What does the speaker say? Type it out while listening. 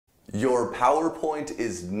Your PowerPoint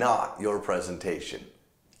is not your presentation.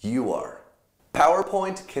 You are.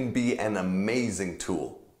 PowerPoint can be an amazing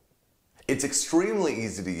tool. It's extremely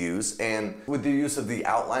easy to use, and with the use of the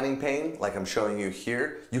outlining pane, like I'm showing you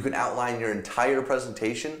here, you can outline your entire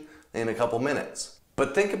presentation in a couple minutes.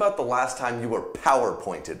 But think about the last time you were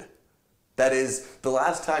PowerPointed. That is, the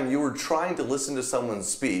last time you were trying to listen to someone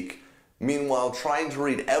speak, meanwhile trying to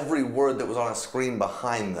read every word that was on a screen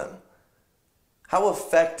behind them. How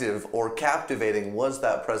effective or captivating was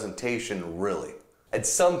that presentation really? At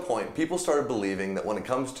some point, people started believing that when it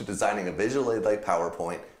comes to designing a visual aid like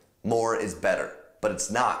PowerPoint, more is better. But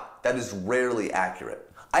it's not. That is rarely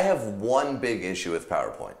accurate. I have one big issue with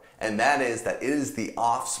PowerPoint, and that is that it is the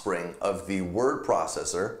offspring of the word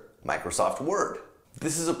processor, Microsoft Word.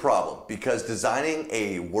 This is a problem because designing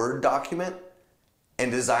a Word document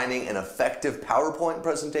and designing an effective PowerPoint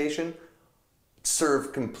presentation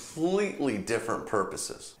serve completely different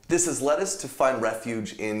purposes. This has led us to find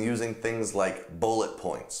refuge in using things like bullet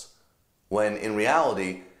points, when in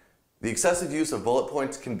reality, the excessive use of bullet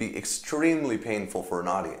points can be extremely painful for an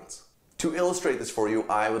audience. To illustrate this for you,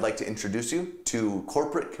 I would like to introduce you to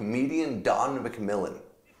corporate comedian Don McMillan.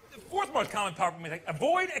 The fourth most common PowerPoint mistake: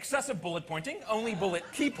 avoid excessive bullet pointing, only bullet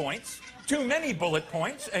key points. Too many bullet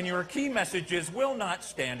points and your key messages will not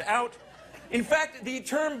stand out. In fact, the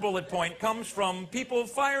term bullet point comes from people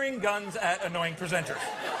firing guns at annoying presenters.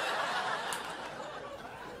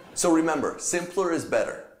 So remember, simpler is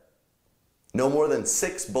better. No more than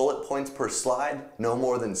 6 bullet points per slide, no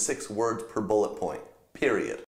more than 6 words per bullet point, period.